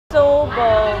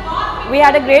we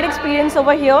had a great experience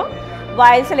over here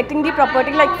while selecting the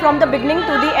property. Like from the beginning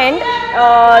to the end,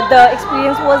 the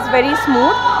experience was very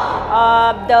smooth.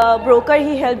 The broker,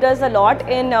 he helped us a lot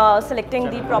in selecting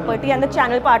the property, and the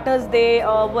channel partners, they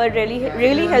were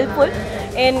really helpful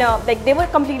in like they were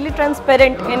completely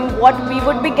transparent in what we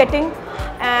would be getting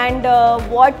and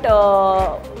what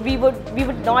we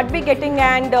would not be getting,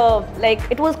 and like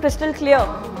it was crystal clear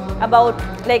about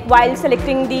like while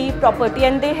selecting the property,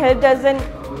 and they helped us in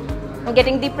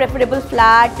getting the preferable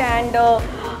flat and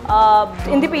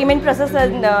in the payment process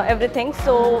and everything.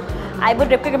 So I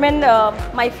would recommend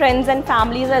my friends and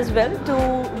families as well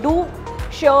to do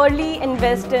surely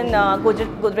invest in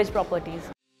Godrej properties.